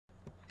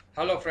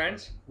Hello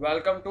friends,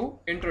 welcome to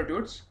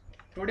Introduce.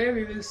 Today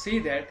we will see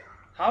that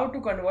how to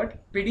convert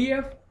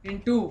PDF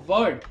into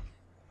Word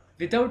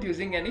without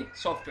using any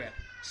software.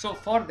 So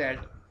for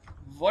that,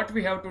 what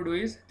we have to do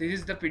is, this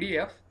is the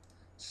PDF.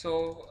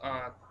 So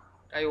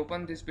I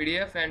open this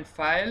PDF and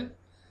file,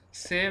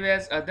 save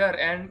as other,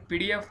 and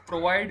PDF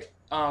provide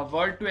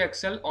Word to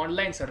Excel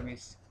online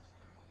service,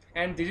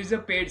 and this is a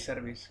paid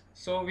service,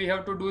 so we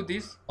have to do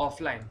this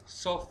offline.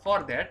 So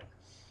for that,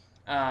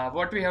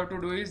 what we have to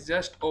do is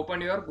just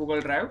open your Google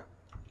Drive,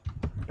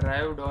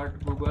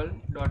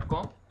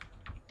 drive.google.com.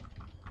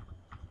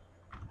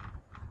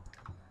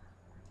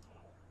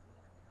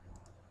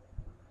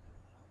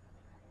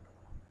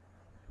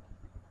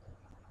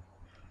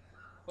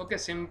 Okay,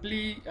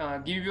 simply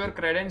give your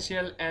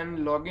credential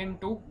and log in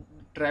to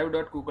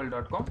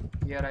drive.google.com.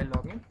 Here I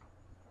log in.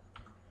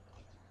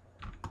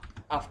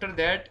 After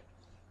that,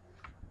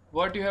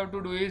 what you have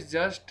to do is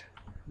just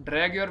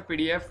drag your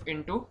PDF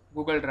into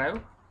Google Drive.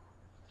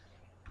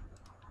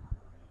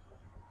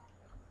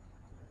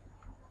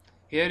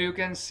 Here you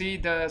can see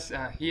the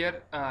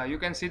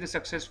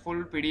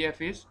successful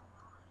PDF is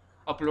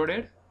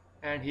uploaded,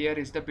 and here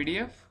is the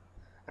PDF.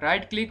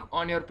 Right click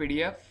on your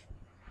PDF,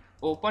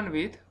 open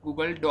with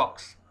Google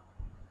Docs.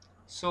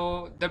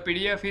 So the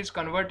PDF is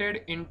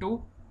converted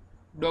into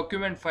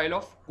document file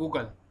of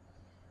Google.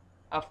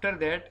 After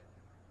that,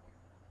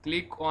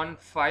 click on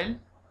file.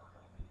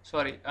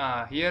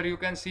 Here you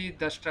can see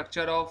the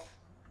structure of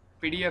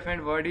PDF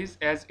and Word is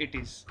as it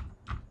is.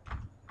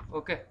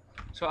 Okay,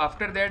 so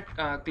after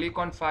that, click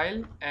on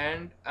file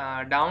and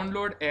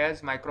download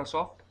as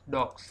Microsoft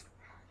Docs.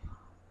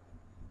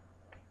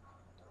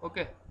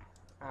 Okay,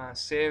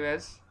 save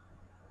as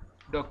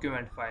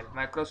document file,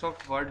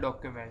 Microsoft Word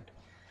document.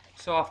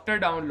 So after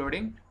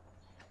downloading,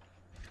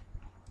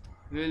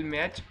 we will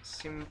match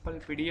simple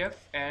PDF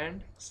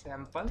and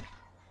sample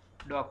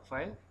doc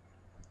file.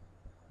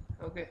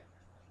 Okay,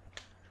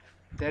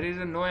 there is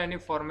no any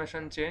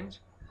formation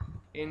change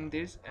in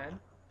this and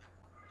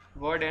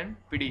Word and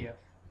PDF.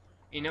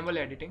 Enable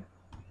editing.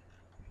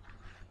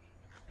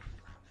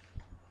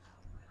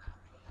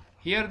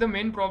 Here the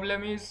main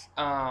problem is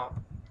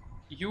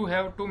you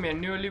have to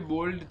manually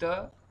bold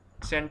the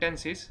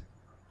sentences.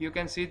 You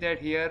can see that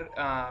here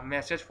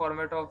message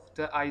format of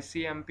the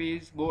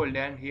ICMP is bold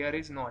and here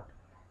is not.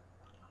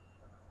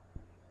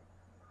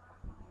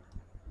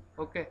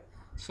 Okay,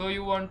 so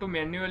you want to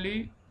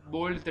manually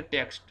bold the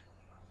text.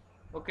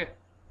 Okay,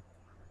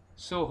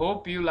 so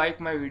hope you like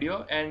my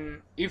video,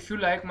 and if you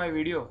like my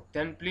video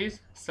then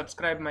please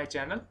subscribe my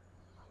channel.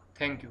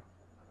 Thank you.